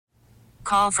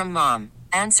Call from mom.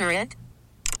 Answer it.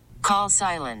 Call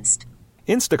silenced.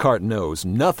 Instacart knows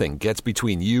nothing gets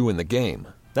between you and the game.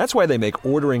 That's why they make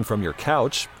ordering from your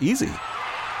couch easy.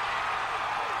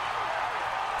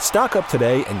 Stock up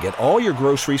today and get all your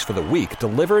groceries for the week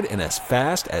delivered in as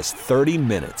fast as 30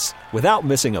 minutes without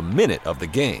missing a minute of the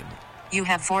game. You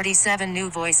have 47 new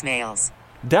voicemails.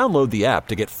 Download the app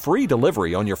to get free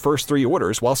delivery on your first 3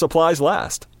 orders while supplies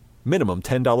last. Minimum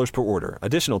 $10 per order.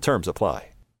 Additional terms apply.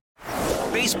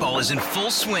 Baseball is in full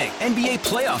swing. NBA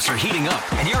playoffs are heating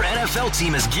up, and your NFL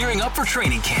team is gearing up for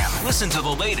training camp. Listen to the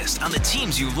latest on the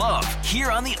teams you love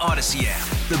here on the Odyssey app.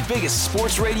 The biggest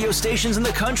sports radio stations in the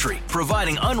country,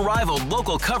 providing unrivaled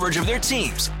local coverage of their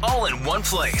teams, all in one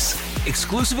place.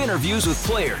 Exclusive interviews with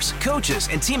players, coaches,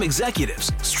 and team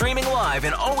executives, streaming live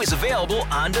and always available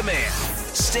on demand.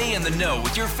 Stay in the know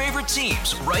with your favorite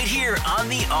teams right here on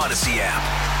the Odyssey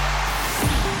app.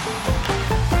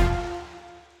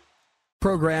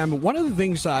 Program, one of the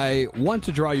things I want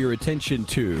to draw your attention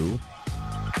to,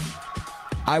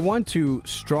 I want to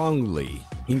strongly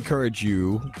encourage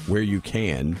you, where you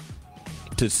can,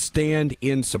 to stand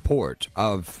in support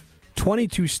of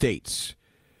 22 states,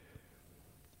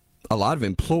 a lot of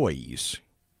employees,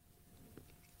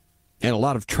 and a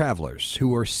lot of travelers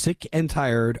who are sick and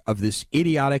tired of this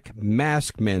idiotic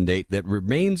mask mandate that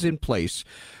remains in place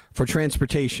for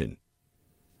transportation.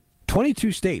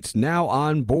 22 states now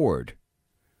on board,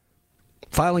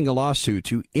 filing a lawsuit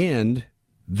to end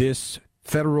this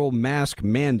federal mask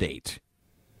mandate.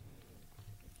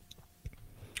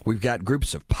 We've got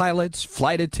groups of pilots,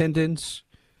 flight attendants.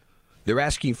 They're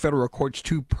asking federal courts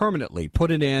to permanently put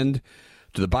an end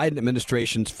to the Biden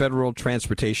administration's federal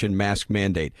transportation mask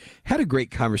mandate. Had a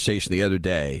great conversation the other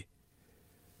day.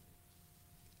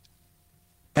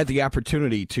 Had the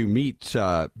opportunity to meet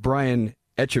Brian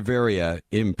Echeverria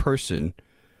in person,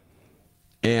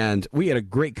 and we had a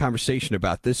great conversation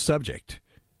about this subject.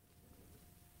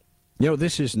 You know,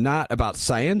 this is not about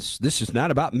science. This is not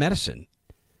about medicine.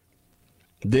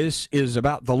 This is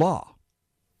about the law.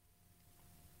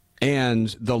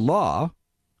 And the law,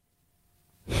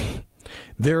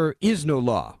 there is no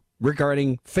law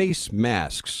regarding face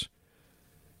masks.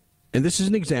 And this is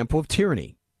an example of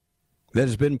tyranny that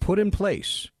has been put in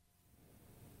place.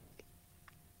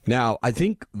 Now, I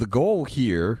think the goal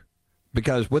here,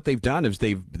 because what they've done is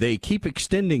they keep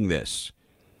extending this.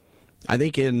 I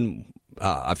think in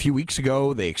a few weeks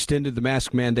ago, they extended the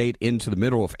mask mandate into the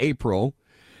middle of April.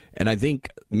 And I think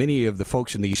many of the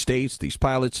folks in these states, these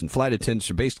pilots and flight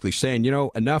attendants, are basically saying, you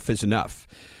know, enough is enough.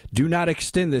 Do not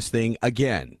extend this thing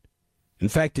again. In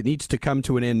fact, it needs to come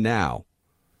to an end now.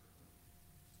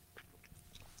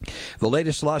 The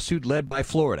latest lawsuit, led by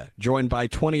Florida, joined by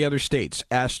 20 other states,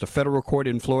 asked a federal court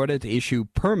in Florida to issue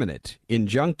permanent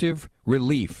injunctive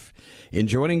relief,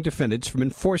 enjoining defendants from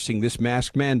enforcing this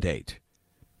mask mandate.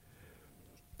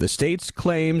 The state's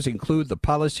claims include the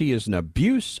policy is an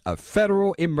abuse of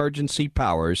federal emergency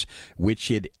powers,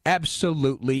 which it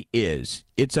absolutely is.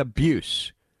 It's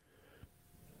abuse.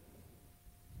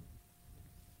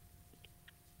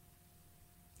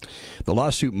 The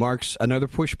lawsuit marks another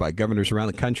push by governors around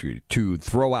the country to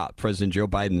throw out President Joe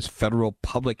Biden's federal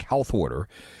public health order,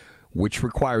 which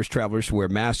requires travelers to wear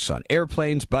masks on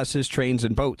airplanes, buses, trains,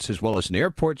 and boats, as well as in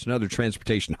airports and other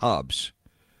transportation hubs.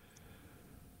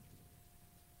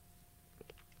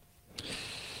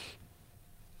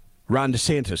 Ron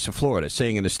DeSantis of Florida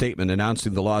saying in a statement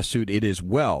announcing the lawsuit, it is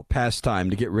well past time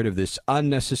to get rid of this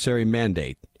unnecessary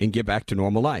mandate and get back to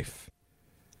normal life.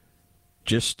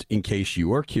 Just in case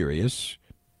you are curious,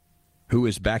 who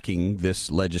is backing this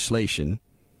legislation?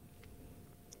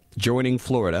 Joining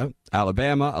Florida,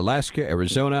 Alabama, Alaska,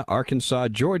 Arizona, Arkansas,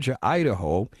 Georgia,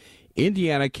 Idaho,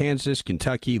 Indiana, Kansas,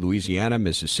 Kentucky, Louisiana,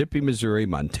 Mississippi, Missouri,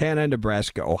 Montana,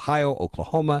 Nebraska, Ohio,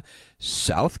 Oklahoma,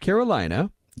 South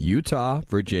Carolina, Utah,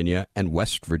 Virginia, and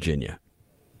West Virginia.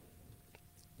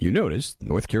 You notice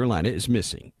North Carolina is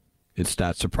missing. It's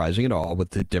not surprising at all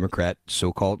with the Democrat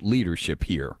so-called leadership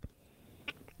here.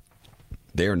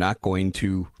 They're not going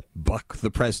to buck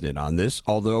the president on this,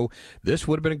 although this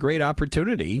would have been a great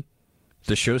opportunity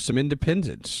to show some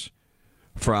independence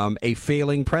from a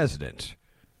failing president.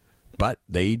 But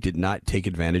they did not take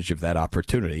advantage of that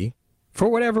opportunity for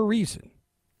whatever reason.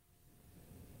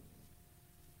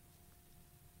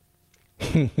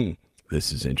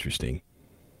 This is interesting.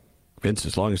 Vince,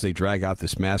 as long as they drag out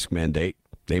this mask mandate,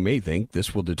 they may think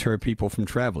this will deter people from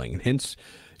traveling. Hence,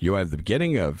 you have the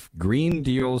beginning of Green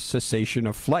Deal's cessation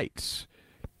of flights.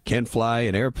 Can't fly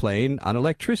an airplane on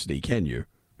electricity, can you?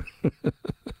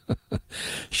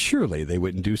 Surely they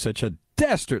wouldn't do such a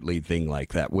dastardly thing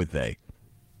like that, would they?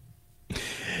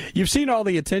 You've seen all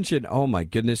the attention. Oh, my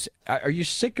goodness. Are you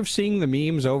sick of seeing the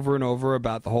memes over and over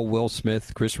about the whole Will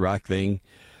Smith, Chris Rock thing?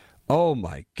 Oh,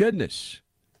 my goodness.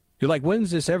 You're like,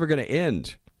 when's this ever going to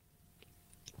end?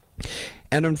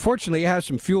 And unfortunately, it has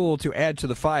some fuel to add to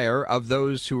the fire of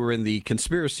those who are in the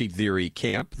conspiracy theory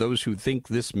camp, those who think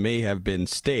this may have been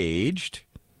staged.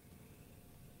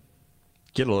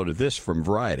 Get a load of this from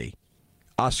Variety.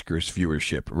 Oscars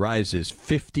viewership rises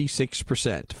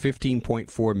 56%,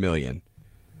 15.4 million,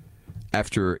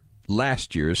 after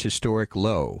last year's historic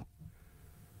low.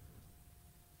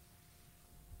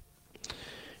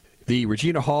 The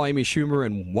Regina Hall, Amy Schumer,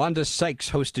 and Wanda Sykes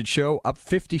hosted show up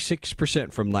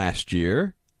 56% from last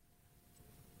year.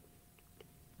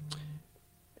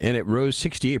 And it rose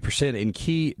 68% in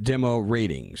key demo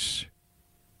ratings.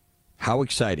 How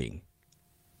exciting.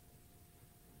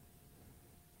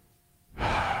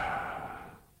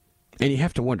 And you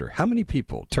have to wonder, how many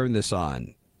people turned this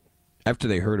on after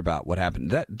they heard about what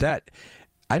happened? That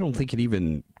I don't think it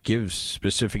even gives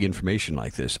specific information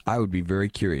like this. I would be very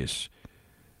curious.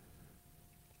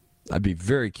 I'd be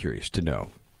very curious to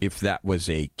know if that was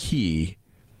a key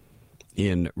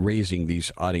in raising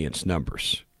these audience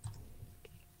numbers.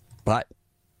 But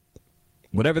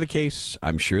whatever the case,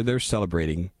 I'm sure they're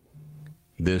celebrating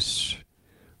this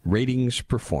ratings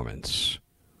performance.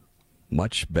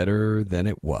 Much better than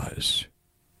it was.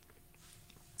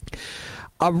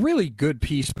 A really good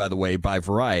piece, by the way, by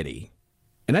Variety.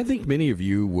 And I think many of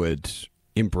you would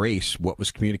embrace what was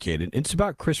communicated. It's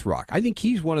about Chris Rock. I think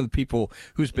he's one of the people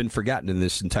who's been forgotten in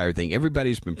this entire thing.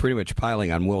 Everybody's been pretty much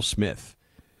piling on Will Smith.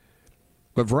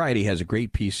 But Variety has a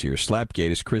great piece here.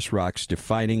 Slapgate is Chris Rock's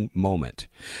defining moment.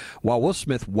 While Will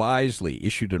Smith wisely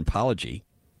issued an apology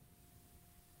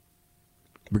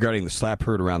regarding the slap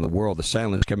heard around the world, the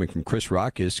silence coming from Chris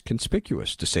Rock is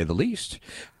conspicuous, to say the least.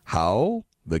 How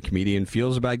the comedian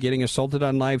feels about getting assaulted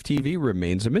on live TV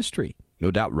remains a mystery. No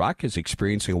doubt Rock is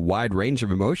experiencing a wide range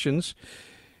of emotions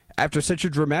after such a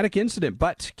dramatic incident,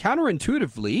 but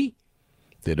counterintuitively,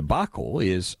 the debacle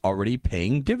is already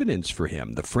paying dividends for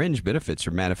him. The fringe benefits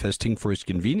are manifesting for his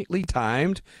conveniently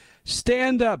timed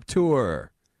stand-up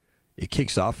tour. It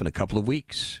kicks off in a couple of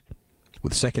weeks,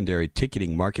 with secondary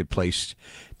ticketing marketplace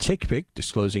TickPick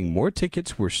disclosing more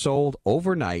tickets were sold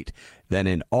overnight than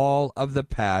in all of the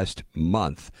past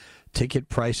month. Ticket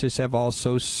prices have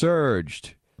also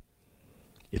surged.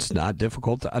 It's not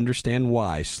difficult to understand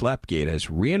why Slapgate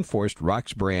has reinforced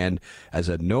Rock's brand as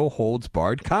a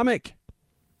no-holds-barred comic.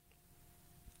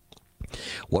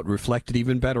 What reflected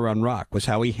even better on Rock was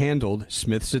how he handled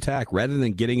Smith's attack. Rather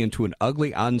than getting into an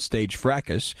ugly onstage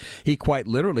fracas, he quite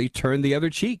literally turned the other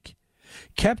cheek,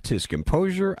 kept his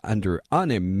composure under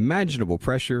unimaginable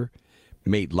pressure,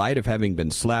 made light of having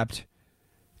been slapped,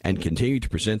 and continued to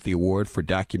present the award for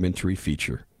documentary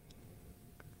feature.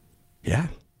 Yeah.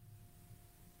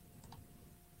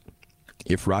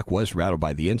 If Rock was rattled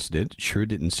by the incident, it sure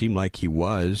didn't seem like he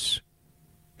was.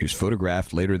 He was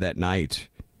photographed later that night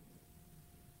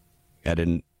at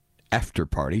an after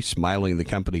party, smiling in the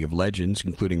company of legends,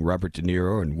 including Robert De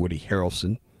Niro and Woody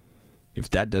Harrelson. If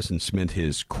that doesn't cement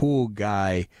his cool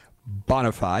guy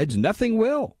bona fides, nothing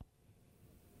will.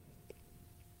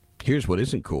 Here's what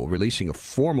isn't cool. Releasing a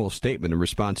formal statement in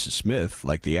response to Smith,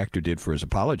 like the actor did for his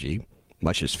apology,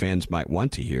 much as fans might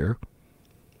want to hear.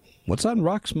 What's on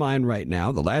Rock's mind right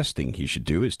now, the last thing he should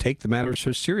do is take the matter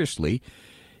so seriously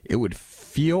it would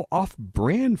feel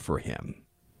off-brand for him.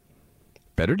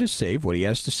 Better to save what he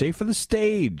has to say for the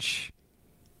stage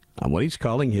on what he's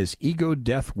calling his Ego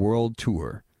Death World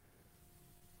Tour,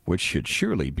 which should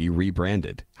surely be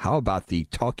rebranded. How about the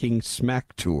Talking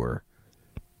Smack Tour?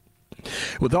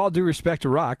 With all due respect to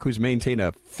Rock, who's maintained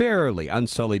a fairly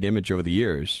unsullied image over the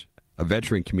years, a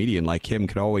veteran comedian like him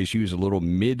could always use a little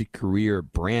mid-career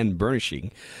brand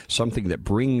burnishing, something that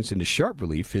brings into sharp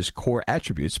relief his core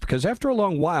attributes, because after a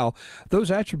long while, those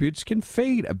attributes can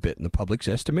fade a bit in the public's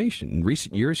estimation. In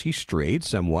recent years, he strayed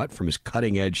somewhat from his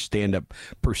cutting-edge stand-up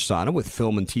persona with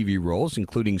film and TV roles,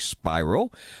 including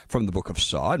Spiral from the Book of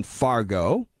Saw and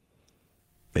Fargo.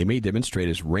 They may demonstrate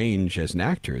his range as an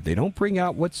actor. They don't bring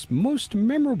out what's most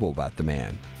memorable about the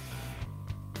man.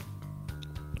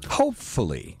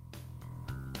 Hopefully,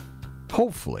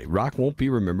 Rock won't be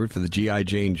remembered for the G.I.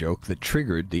 Jane joke that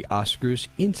triggered the Oscars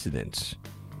incidents.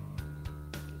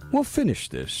 We'll finish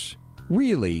this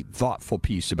really thoughtful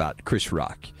piece about Chris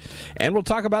Rock, and we'll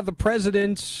talk about the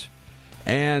president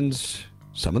and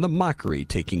some of the mockery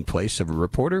taking place of a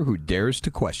reporter who dares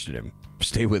to question him.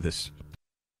 Stay with us.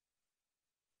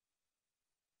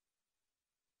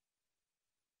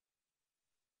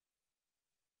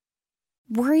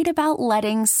 Worried about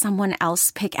letting someone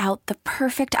else pick out the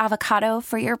perfect avocado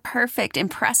for your perfect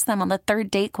impress them on the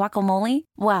third date guacamole?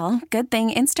 Well, good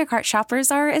thing Instacart shoppers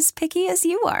are as picky as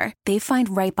you are. They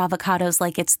find ripe avocados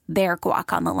like it's their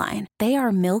guac on the line. They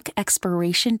are milk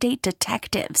expiration date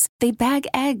detectives. They bag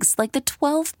eggs like the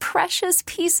 12 precious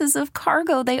pieces of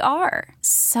cargo they are.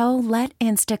 So let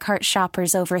Instacart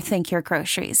shoppers overthink your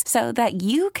groceries so that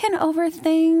you can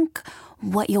overthink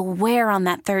what you'll wear on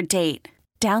that third date.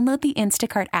 Download the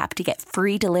Instacart app to get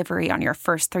free delivery on your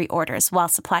first 3 orders while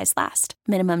supplies last.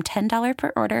 Minimum $10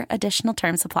 per order. Additional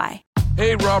terms apply.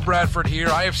 Hey, Rob Bradford here.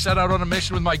 I have set out on a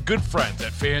mission with my good friends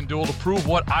at FanDuel to prove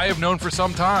what I have known for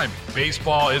some time.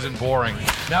 Baseball isn't boring.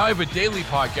 Now I have a daily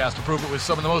podcast to prove it with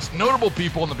some of the most notable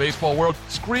people in the baseball world,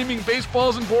 screaming baseball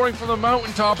isn't boring from the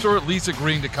mountaintops, or at least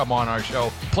agreeing to come on our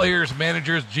show. Players,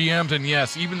 managers, GMs, and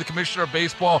yes, even the commissioner of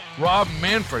baseball, Rob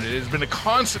Manfred. It has been a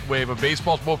constant wave of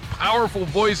baseball's most powerful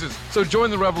voices. So join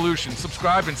the revolution.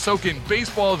 Subscribe and soak in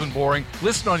Baseball Isn't Boring.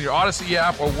 Listen on your Odyssey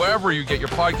app or wherever you get your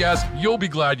podcasts. You'll be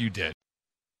glad you did.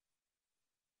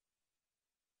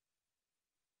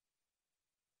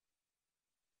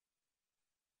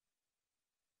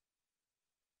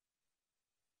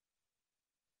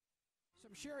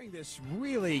 I'm sharing this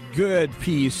really good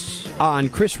piece on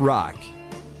Chris Rock.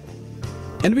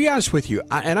 And to be honest with you,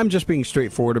 and I'm just being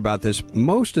straightforward about this,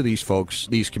 most of these folks,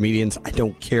 these comedians, I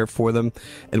don't care for them.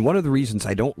 And one of the reasons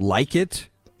I don't like it,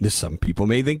 some people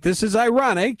may think this is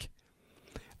ironic,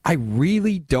 I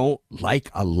really don't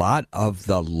like a lot of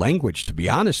the language, to be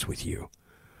honest with you.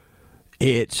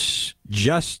 It's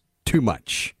just too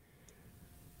much.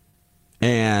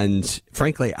 And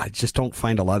frankly, I just don't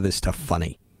find a lot of this stuff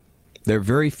funny. There are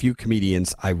very few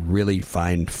comedians I really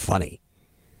find funny.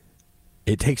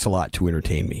 It takes a lot to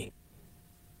entertain me.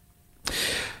 In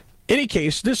any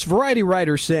case, this variety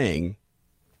writer saying,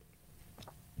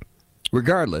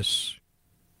 regardless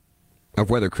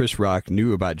of whether Chris Rock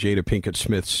knew about Jada Pinkett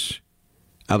Smith's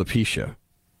alopecia,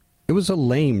 it was a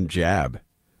lame jab.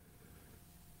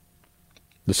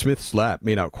 The Smith slap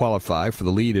may not qualify for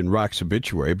the lead in Rock's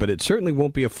obituary, but it certainly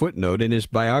won't be a footnote in his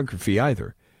biography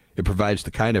either. It provides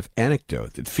the kind of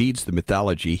anecdote that feeds the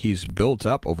mythology he's built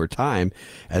up over time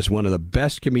as one of the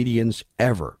best comedians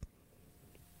ever.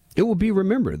 It will be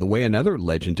remembered the way another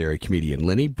legendary comedian,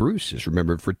 Lenny Bruce, is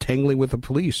remembered for tangling with the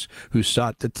police who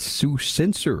sought to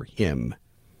censor him.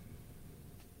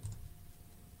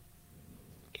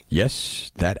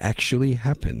 Yes, that actually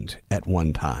happened at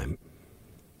one time.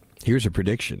 Here's a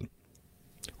prediction.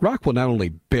 Rock will not only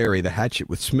bury the hatchet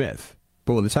with Smith,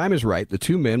 but when the time is right, the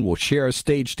two men will share a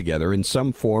stage together in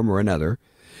some form or another.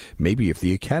 Maybe if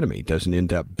the Academy doesn't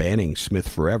end up banning Smith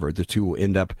forever, the two will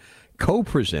end up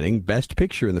co-presenting Best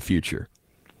Picture in the future.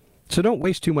 So don't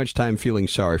waste too much time feeling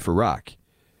sorry for Rock.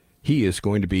 He is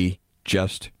going to be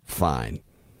just fine.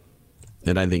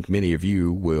 And I think many of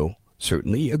you will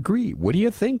certainly agree. What do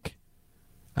you think?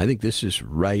 I think this is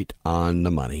right on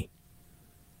the money.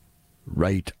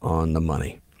 Right on the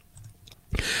money.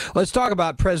 Let's talk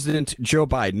about President Joe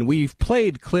Biden. We've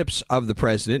played clips of the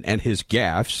president and his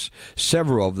gaffes,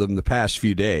 several of them the past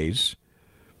few days.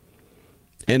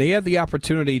 And he had the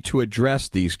opportunity to address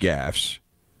these gaffes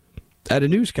at a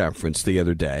news conference the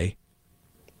other day.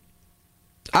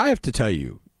 I have to tell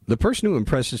you, the person who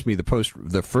impresses me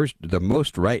the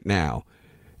most right now,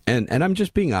 and I'm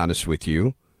just being honest with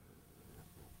you,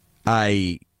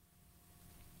 I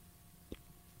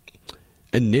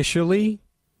initially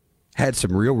had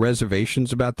some real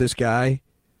reservations about this guy,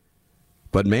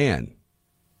 but man,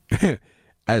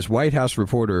 as White House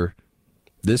reporter,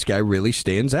 this guy really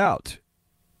stands out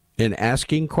in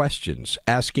asking questions,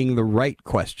 asking the right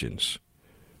questions.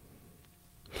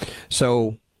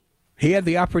 So he had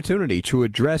the opportunity to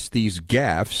address these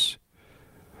gaffes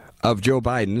of Joe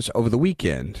Biden's over the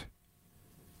weekend.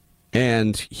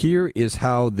 And here is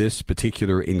how this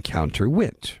particular encounter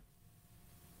went.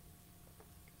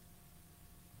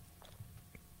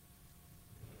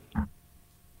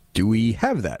 Do we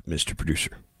have that, Mr.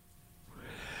 Producer?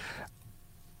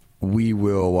 We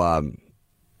will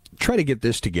try to get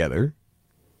this together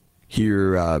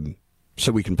here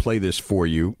so we can play this for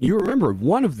you. You remember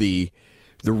one of the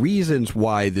reasons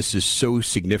why this is so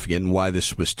significant and why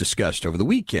this was discussed over the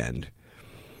weekend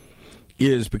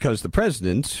is because the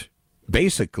president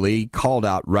basically called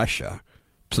out Russia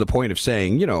to the point of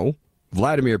saying, you know,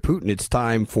 Vladimir Putin, it's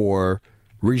time for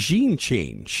regime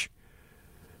change.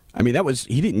 I mean,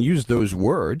 he didn't use those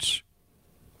words,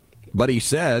 but he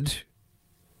said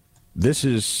this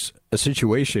is a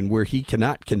situation where he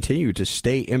cannot continue to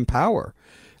stay in power.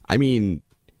 I mean,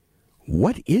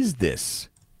 what is this?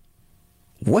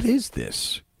 What is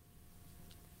this?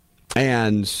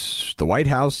 And the White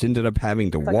House ended up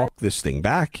having to walk this thing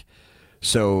back.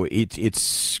 So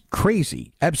it's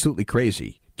crazy, absolutely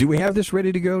crazy. Do we have this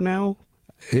ready to go now?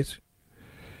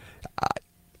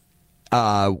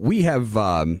 We have.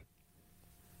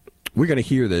 We're going to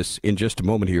hear this in just a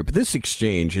moment here, but this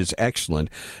exchange is excellent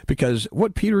because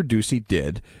what Peter Doocy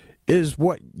did is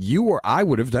what you or I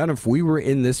would have done if we were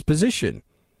in this position.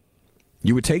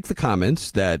 You would take the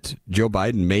comments that Joe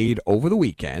Biden made over the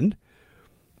weekend,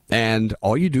 and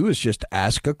all you do is just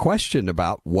ask a question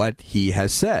about what he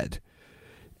has said.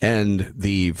 And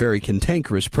the very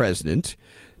cantankerous president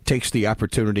takes the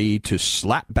opportunity to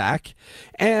slap back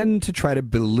and to try to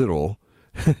belittle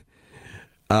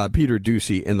Peter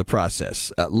Doocy in the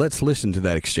process. Let's listen to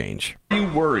that exchange. Are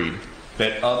you worried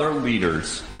that other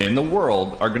leaders in the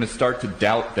world are going to start to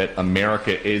doubt that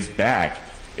America is back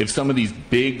if some of these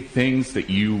big things that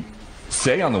you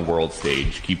say on the world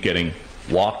stage keep getting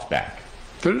walked back?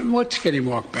 What's getting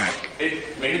walked back?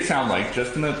 It made it sound like,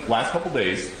 just in the last couple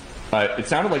days, it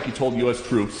sounded like you told U.S.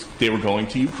 troops they were going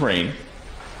to Ukraine.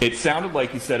 It sounded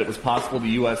like you said it was possible the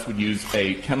U.S. would use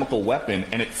a chemical weapon,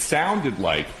 and it sounded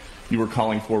like you were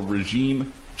calling for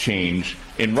regime change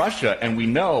in Russia, and we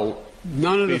know...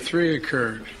 None of the three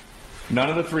occurred. None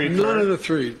of the three occurred? None of the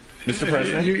three. Mr.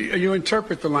 President? You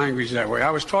interpret the language that way. I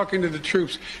was talking to the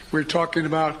troops. We're talking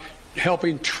about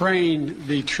helping train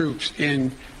the troops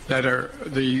that are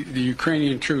the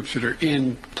Ukrainian troops that are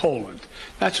in Poland.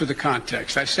 That's what the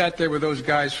context. I sat there with those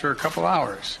guys for a couple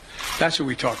hours. That's what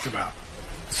we talked about.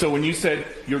 So when you said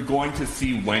you're going to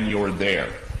see when you're there,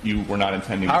 you were not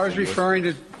intending to... I was referring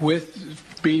to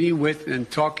meeting with and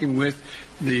talking with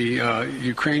the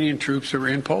Ukrainian troops that were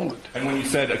in Poland. And when you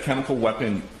said a chemical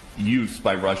weapon use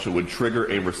by Russia would trigger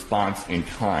a response in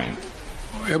kind?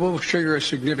 It will trigger a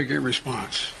significant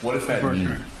response. What does that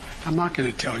mean? I'm not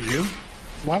going to tell you.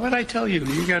 Why would I tell you?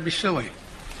 You got to be silly.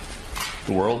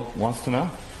 The world wants to know?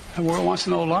 The world wants to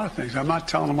know a lot of things. I'm not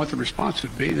telling them what the response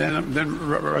would be. Then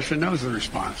Russia knows the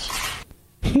response.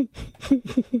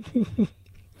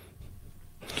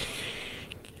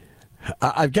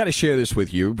 I've got to share this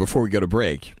with you before we go to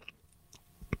break.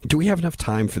 Do we have enough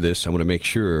time for this? I want to make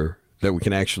sure that we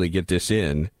can actually get this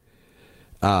in.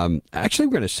 Actually,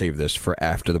 we're going to save this for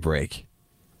after the break.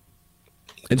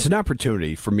 It's an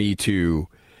opportunity for me to,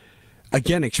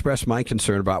 again, express my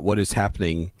concern about what is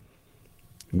happening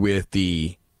with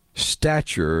the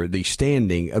stature, the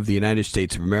standing of the United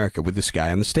States of America with this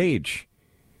guy on the stage.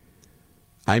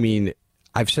 I mean,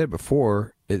 I've said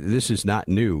before, this is not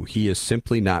new. He is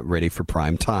simply not ready for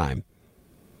prime time.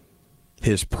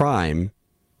 His prime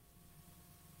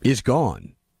is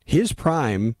gone. His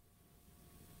prime,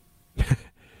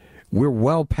 we're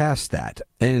well past that.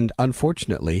 And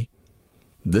unfortunately,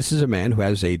 this is a man who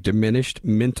has a diminished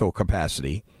mental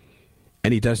capacity,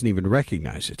 and he doesn't even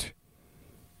recognize it.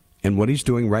 And what he's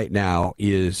doing right now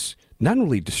is not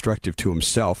only destructive to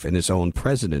himself and his own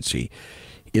presidency,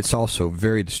 it's also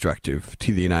very destructive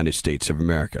to the United States of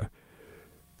America.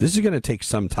 This is going to take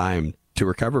some time to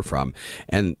recover from.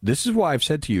 And this is why I've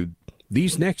said to you,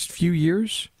 these next few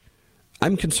years,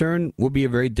 I'm concerned, will be a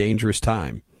very dangerous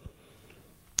time.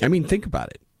 I mean, think about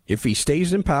it. If he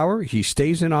stays in power, he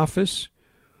stays in office,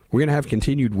 we're going to have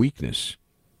continued weakness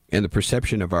and the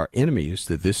perception of our enemies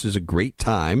that this is a great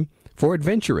time for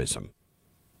adventurism,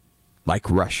 like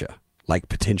Russia, like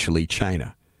potentially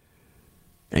China.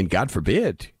 And God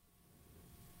forbid,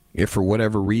 if for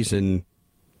whatever reason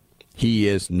he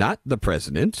is not the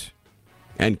president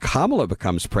and Kamala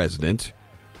becomes president,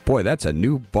 boy, that's a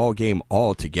new ball game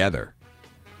altogether.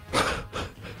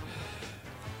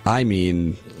 I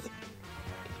mean,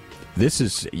 this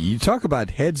is, you talk about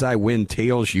heads I win,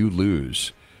 tails you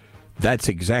lose. That's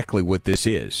exactly what this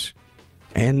is.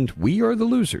 And we are the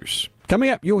losers. Coming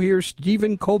up, you'll hear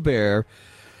Stephen Colbert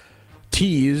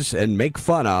tease and make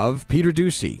fun of Peter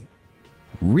Doocy.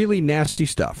 Really nasty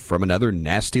stuff from another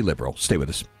nasty liberal. Stay with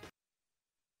us.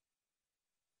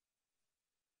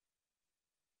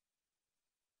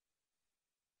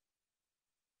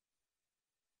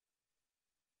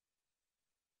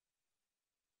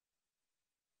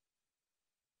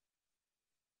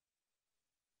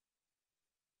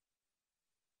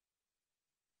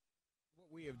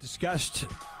 What we have discussed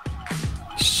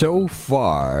so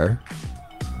far,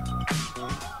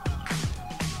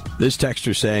 this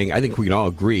texter saying, I think we can all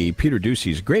agree, Peter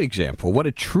Doocy is a great example. What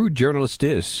a true journalist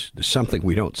is something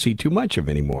we don't see too much of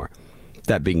anymore.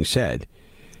 That being said,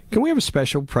 can we have a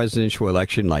special presidential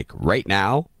election like right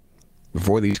now,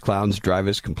 before these clowns drive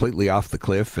us completely off the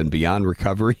cliff and beyond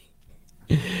recovery?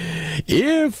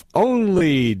 If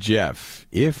only, Jeff,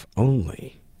 if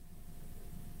only.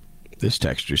 This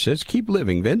texter says, keep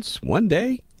living, Vince. One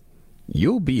day,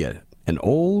 you'll be an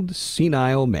old,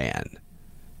 senile man.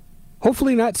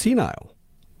 Hopefully not senile.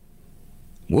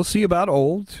 We'll see about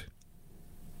old.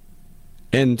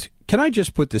 And can I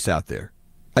just put this out there?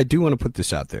 I do want to put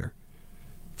this out there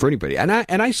for anybody. And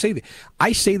I say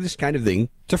this kind of thing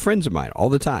to friends of mine all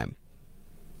the time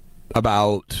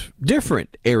about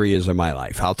different areas of my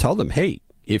life. I'll tell them, hey,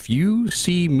 if you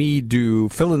see me do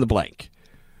fill in the blank,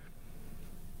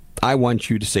 I want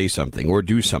you to say something or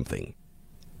do something.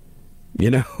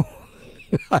 You know,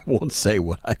 I won't say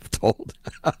what I've told.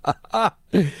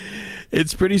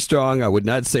 It's pretty strong. I would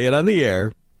not say it on the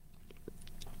air.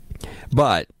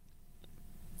 But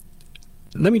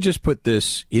let me just put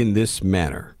this in this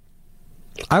manner.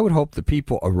 I would hope the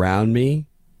people around me,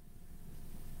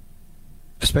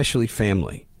 especially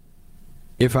family,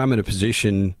 if I'm in a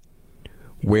position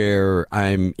where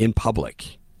I'm in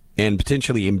public and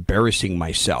potentially embarrassing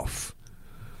myself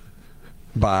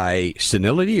by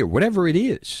senility or whatever it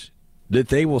is, that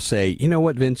they will say, you know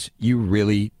what, Vince, you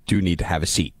really do need to have a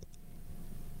seat.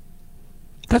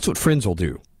 That's what friends will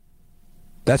do.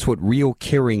 That's what real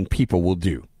caring people will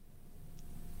do.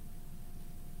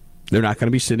 They're not going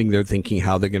to be sitting there thinking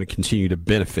how they're going to continue to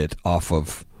benefit off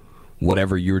of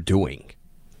whatever you're doing.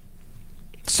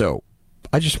 So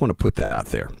I just want to put that out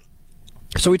there.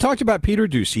 So we talked about Peter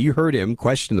Doocy. You heard him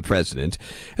question the president.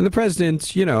 And the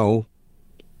president, you know,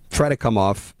 try to come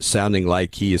off sounding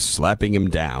like he is slapping him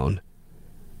down.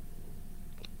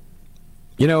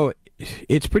 You know,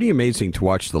 it's pretty amazing to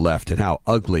watch the left and how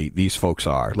ugly these folks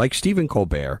are. Like Stephen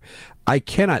Colbert, I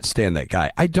cannot stand that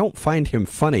guy. I don't find him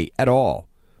funny at all.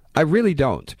 I really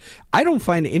don't. I don't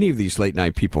find any of these late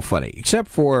night people funny, except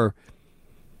for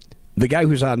the guy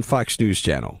who's on Fox News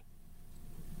Channel.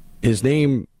 His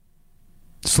name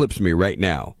slips me right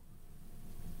now.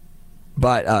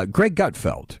 But Greg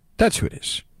Gutfeld, that's who it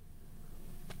is.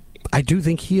 I do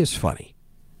think he is funny.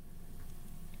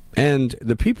 And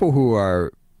the people who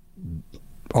are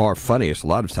funniest, a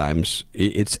lot of times,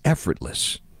 it's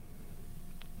effortless.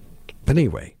 But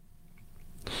anyway,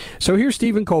 so here's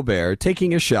Stephen Colbert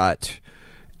taking a shot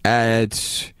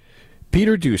at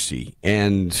Peter Doocy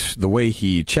and the way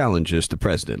he challenges the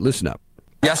president. Listen up.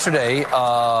 Yesterday,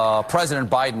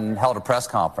 President Biden held a press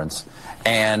conference,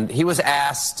 and he was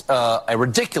asked a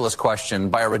ridiculous question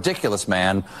by a ridiculous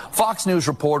man, Fox News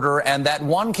reporter, and that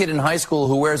one kid in high school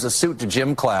who wears a suit to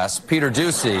gym class, Peter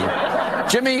Doocy.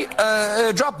 Jimmy,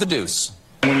 drop the deuce.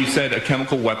 When you said a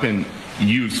chemical weapon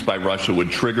used by Russia would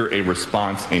trigger a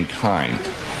response in kind.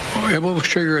 It will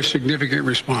trigger a significant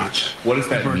response. What does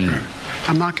that mean?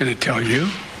 I'm not going to tell you.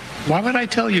 Why would I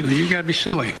tell you? You got to be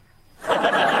silly.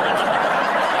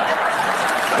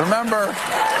 Remember,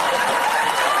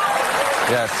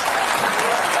 yes.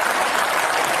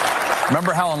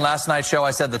 Remember how on last night's show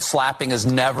I said that slapping is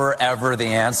never, ever the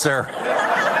answer?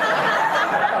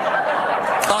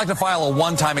 I'd like to file a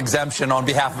one-time exemption on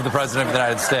behalf of the President of the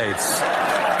United States.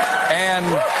 And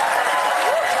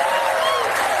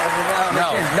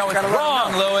no, it's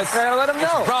wrong, Lewis. Let him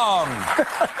know. It's wrong.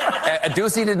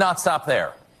 Doocy did not stop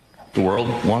there. The world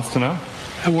wants to know?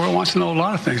 The world wants to know a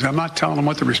lot of things. I'm not telling them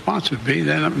what the response would be.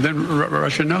 Then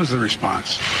Russia knows the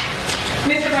response.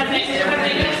 Mr.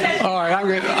 President. All right, I'm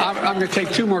going to take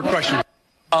two more questions.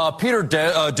 Peter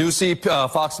Doocy,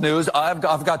 Fox News. I've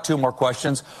got two more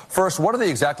questions. First, what are the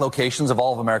exact locations of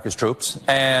all of America's troops?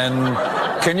 And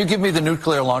can you give me the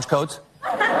nuclear launch codes?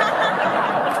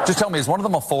 Just tell me, is one of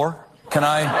them a 4? Can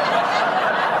I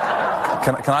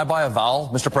buy a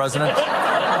vowel, Mr. President?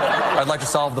 I'd like to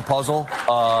solve the puzzle.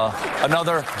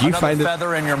 Another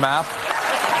feather in your map.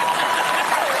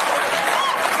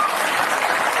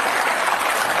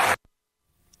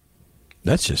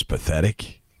 That's just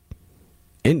pathetic.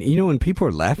 And, you know, when people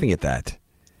are laughing at that,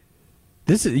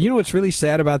 this is, you know what's really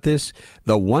sad about this?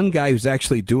 The one guy who's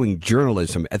actually doing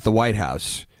journalism at the White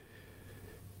House,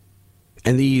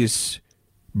 and these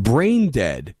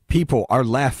brain-dead people are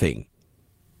laughing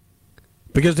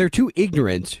because they're too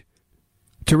ignorant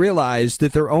to realize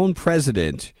that their own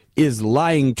president is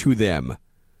lying to them.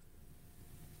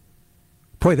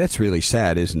 Boy, that's really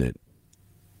sad, isn't it?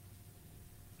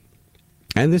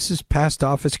 And this is passed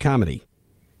off as comedy.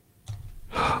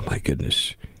 Oh, my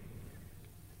goodness.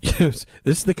 Yes,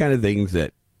 this is the kind of things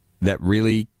that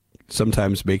really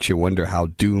sometimes makes you wonder how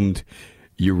doomed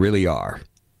you really are.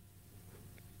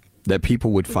 That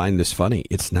people would find this funny.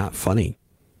 It's not funny.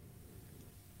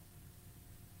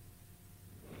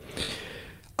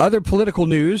 Other political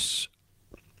news,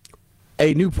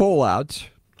 a new poll out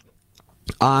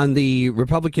on the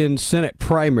Republican Senate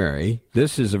primary.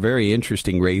 This is a very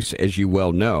interesting race, as you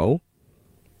well know.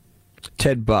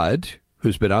 Ted Budd,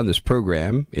 who's been on this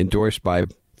program, endorsed by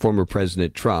former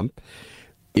President Trump,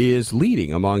 is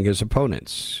leading among his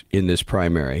opponents in this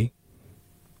primary.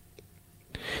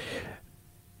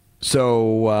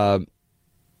 So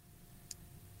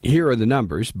here are the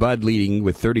numbers. Budd leading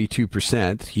with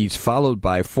 32%. He's followed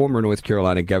by former North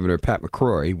Carolina Governor Pat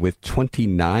McCrory with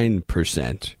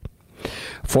 29%.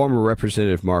 Former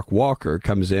Representative Mark Walker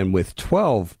comes in with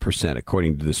 12%,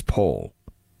 according to this poll.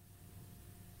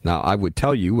 Now, I would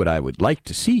tell you what I would like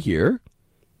to see here,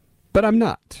 but I'm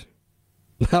not.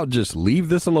 I'll just leave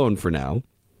this alone for now.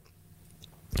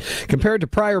 Compared to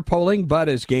prior polling, Budd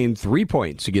has gained 3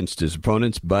 points against his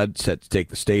opponents. Budd set to take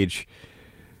the stage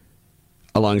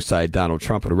alongside Donald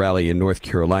Trump at a rally in North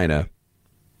Carolina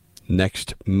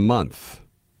next month.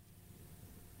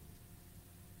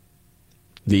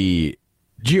 The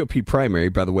GOP primary,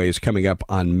 by the way, is coming up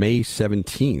on May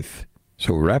 17th,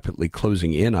 so we're rapidly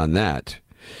closing in on that.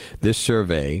 This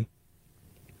survey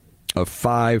of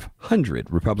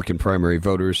 500 Republican primary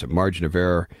voters, a margin of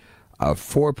error of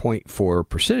 4.4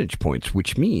 percentage points,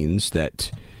 which means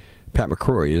that Pat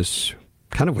McCrory is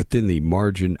kind of within the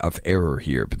margin of error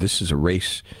here. But this is a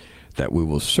race that we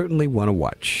will certainly want to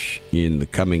watch in the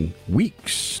coming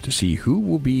weeks to see who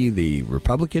will be the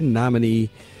Republican nominee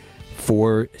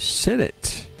for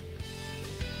Senate.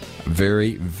 A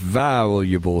very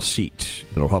valuable seat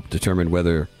that will help determine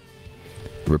whether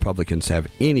the Republicans have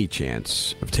any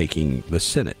chance of taking the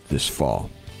Senate this fall.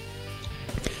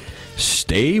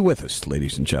 Stay with us,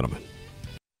 ladies and gentlemen.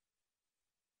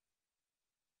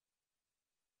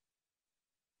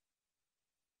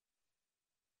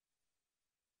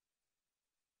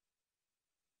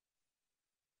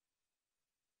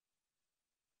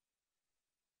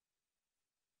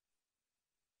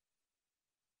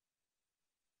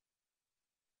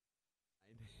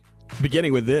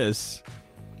 Beginning with this,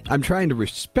 I'm trying to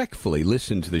respectfully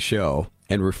listen to the show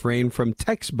and refrain from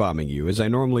text bombing you as I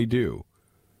normally do.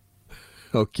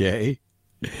 Okay.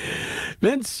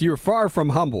 Vince, you're far from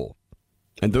humble.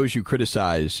 And those you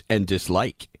criticize and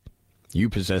dislike, you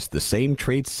possess the same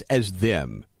traits as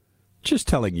them. Just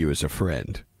telling you as a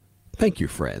friend. Thank you,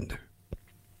 friend.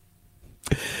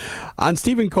 On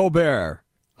Stephen Colbert,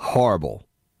 horrible.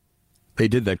 They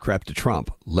did that crap to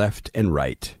Trump, left and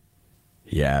right.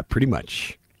 Yeah, pretty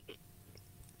much.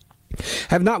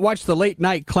 Have not watched the late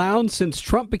night clown since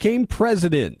Trump became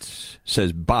president,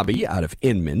 says Bobby out of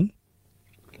Inman.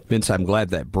 Vince, I'm glad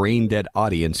that brain-dead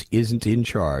audience isn't in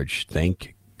charge.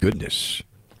 Thank goodness.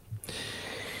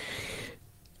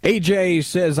 AJ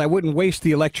says, I wouldn't waste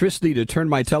the electricity to turn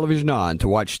my television on to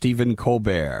watch Stephen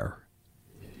Colbert.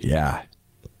 Yeah,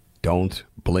 don't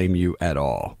blame you at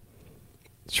all.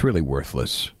 It's really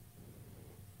worthless.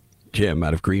 Jim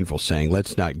out of Greenville saying,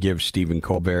 let's not give Stephen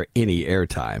Colbert any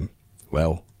airtime.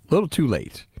 Well, a little too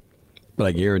late. But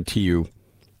I guarantee you,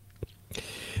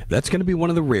 that's going to be one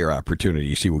of the rare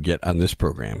opportunities he will get on this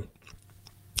program.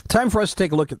 Time for us to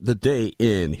take a look at the day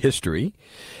in history.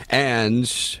 And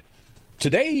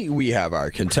today we have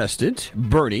our contestant,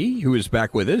 Bernie, who is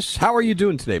back with us. How are you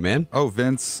doing today, man? Oh,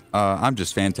 Vince, I'm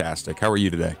just fantastic. How are you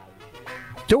today?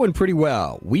 Doing pretty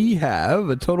well. We have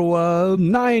a total of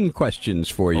 9 questions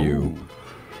for you. Oh.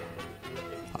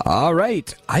 All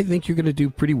right. I think you're going to do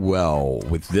pretty well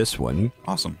with this one.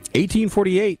 Awesome.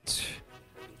 1848.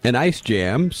 An ice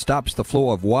jam stops the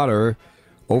flow of water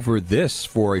over this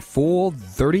for a full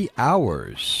 30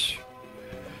 hours.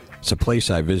 It's a place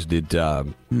I visited a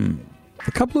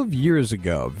couple of years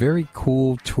ago. Very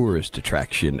cool tourist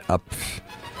attraction up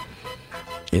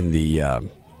in the,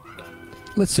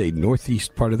 let's say,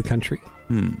 northeast part of the country.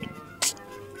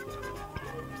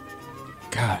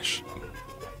 Gosh.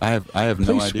 I have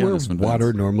no place idea. Where this one, water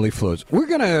Vince. normally flows. We're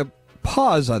going to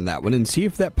pause on that one and see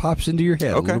if that pops into your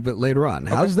head a little bit later on.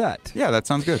 How's that? Yeah, that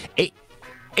sounds good.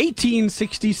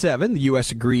 1867, the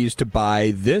U.S. agrees to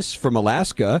buy this from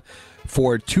Alaska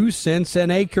for 2 cents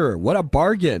an acre. What a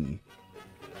bargain.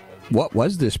 What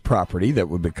was this property that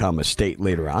would become a state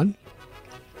later on?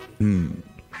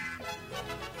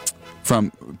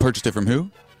 Purchased it from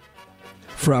who?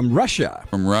 From Russia.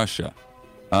 From Russia.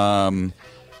 That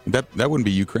wouldn't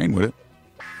be Ukraine, would it?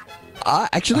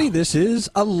 Actually, this is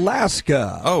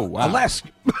Alaska. Oh, wow. Alaska.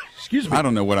 Excuse me. I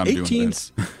don't know what I'm doing.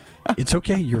 It's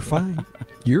okay. You're fine.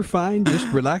 You're fine. Just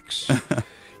relax.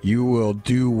 You will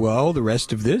do well the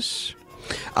rest of this.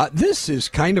 This is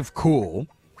kind of cool.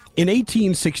 In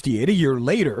 1868, a year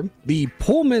later, the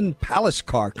Pullman Palace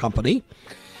Car Company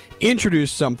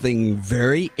introduced something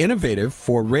very innovative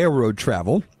for railroad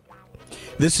travel.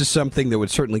 This is something that would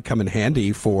certainly come in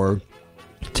handy for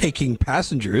taking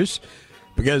passengers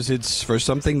because it's for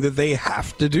something that they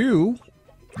have to do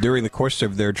during the course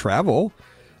of their travel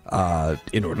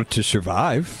in order to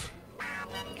survive.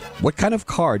 What kind of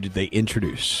car did they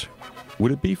introduce?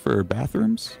 Would it be for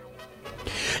bathrooms?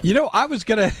 I was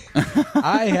going to...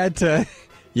 I had to...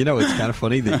 it's kind of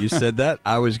funny that you said that.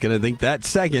 I was going to think that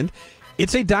second.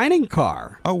 It's a dining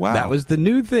car. Oh, wow. That was the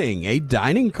new thing, a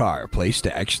dining car, a place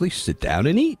to actually sit down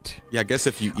and eat. Yeah, I guess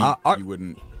if you eat,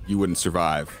 you wouldn't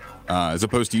survive, as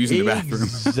opposed to using the bathroom.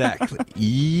 Exactly.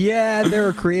 Yeah, there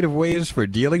are creative ways for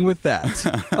dealing with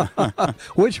that,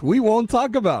 which we won't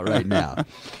talk about right now.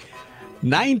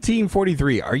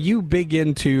 1943. Are you big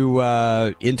into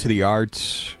the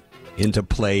arts, into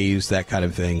plays, that kind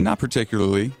of thing? Not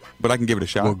particularly, but I can give it a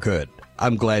shot. Well, good.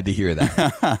 I'm glad to hear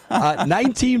that.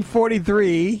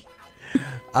 1943,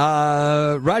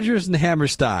 Rodgers and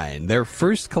Hammerstein, their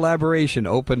first collaboration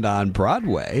opened on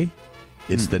Broadway.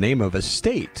 It's the name of a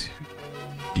state.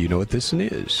 Do you know what this one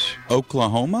is?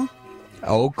 Oklahoma?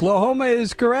 Oklahoma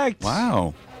is correct.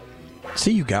 Wow.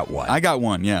 See, you got one. I got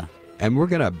one, yeah. And we're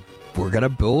gonna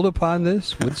build upon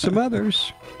this with some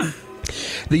others.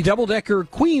 The double-decker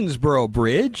Queensboro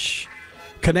Bridge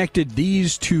connected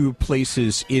these two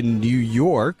places in New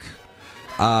York.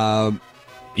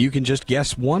 You can just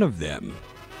guess one of them.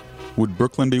 Would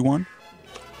Brooklyn be one?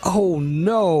 Oh,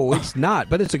 no, it's not,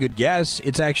 but it's a good guess.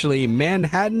 It's actually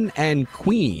Manhattan and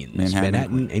Queens.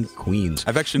 Manhattan and Queens.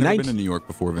 I've actually never been to New York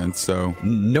before, Vince, so...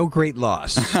 No great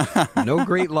loss. No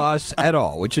great loss at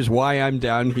all, which is why I'm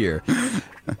down here.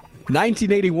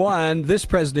 1981, this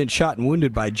president shot and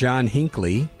wounded by John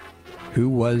Hinckley. Who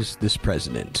was this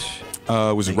president?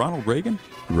 Was it Ronald Reagan?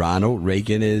 Ronald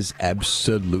Reagan is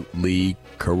absolutely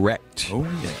correct. Oh,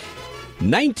 yeah.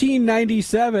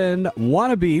 1997,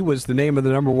 Wannabe was the name of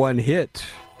the number one hit.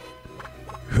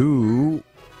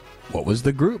 What was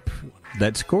the group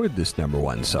that scored this number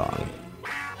one song?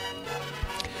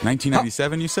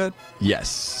 1997, you said?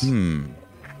 Yes.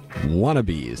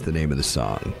 Wannabe is the name of the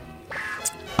song.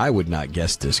 I would not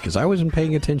guess this because I wasn't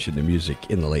paying attention to music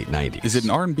in the late 90s. Is it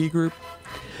an R&B group?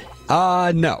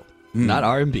 No, not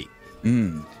R&B.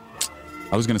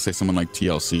 I was going to say someone like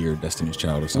TLC or Destiny's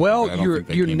Child or something. Well,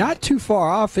 you're not too far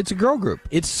off. It's a girl group.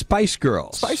 It's Spice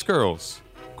Girls. Spice Girls.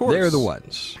 Of course. They're the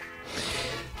ones.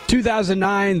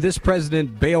 2009, this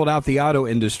president bailed out the auto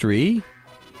industry,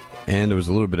 and there was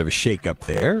a little bit of a shakeup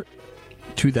there.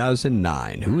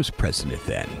 2009, who was president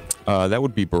then? That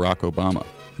would be Barack Obama.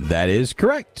 That is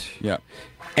correct. Yeah.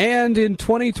 And in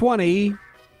 2020,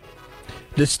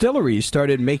 distilleries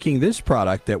started making this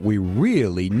product that we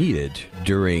really needed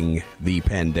during the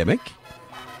pandemic.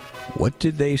 What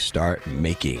did they start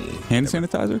making? Hand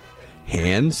sanitizer?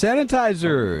 Hand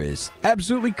sanitizer is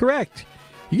absolutely correct.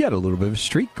 You got a little bit of a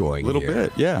streak going here. A little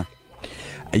bit, yeah.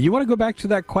 You want to go back to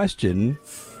that question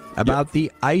about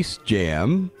the ice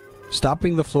jam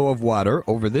stopping the flow of water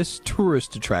over this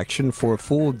tourist attraction for a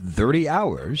full 30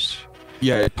 hours.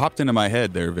 Yeah, it popped into my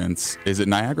head there, Vince. Is it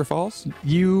Niagara Falls?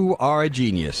 You are a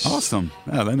genius. Awesome.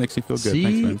 Yeah, that makes me feel good. See,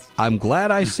 thanks, Vince. I'm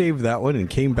glad I saved that one and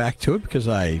came back to it because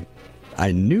I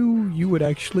knew you would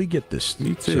actually get this.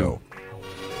 Me too. So,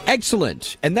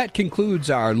 excellent. And that concludes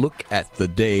our look at the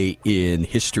day in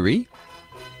history.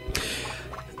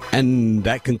 And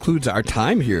that concludes our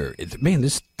time here. Man,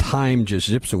 this time just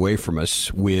zips away from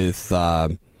us with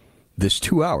this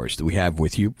 2 hours that we have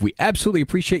with you. We absolutely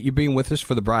appreciate you being with us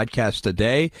for the broadcast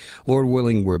today. Lord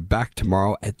willing, we're back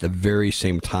tomorrow at the very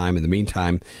same time. In the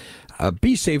meantime,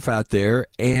 be safe out there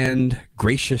and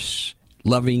gracious,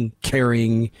 loving,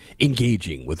 caring,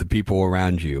 engaging with the people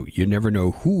around you. You never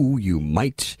know who you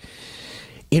might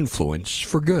influence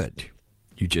for good.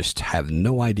 You just have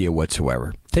no idea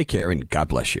whatsoever. Take care and God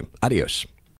bless you. Adios.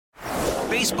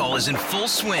 Baseball is in full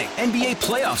swing. NBA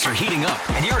playoffs are heating up,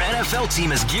 and your NFL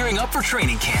team is gearing up for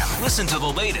training camp. Listen to the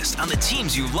latest on the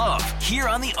teams you love here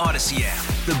on the Odyssey app.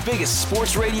 The biggest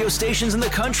sports radio stations in the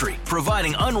country,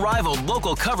 providing unrivaled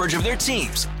local coverage of their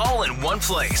teams, all in one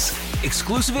place.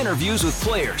 Exclusive interviews with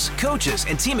players, coaches,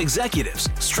 and team executives,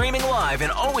 streaming live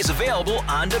and always available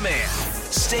on demand.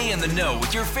 Stay in the know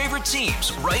with your favorite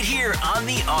teams right here on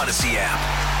the Odyssey app.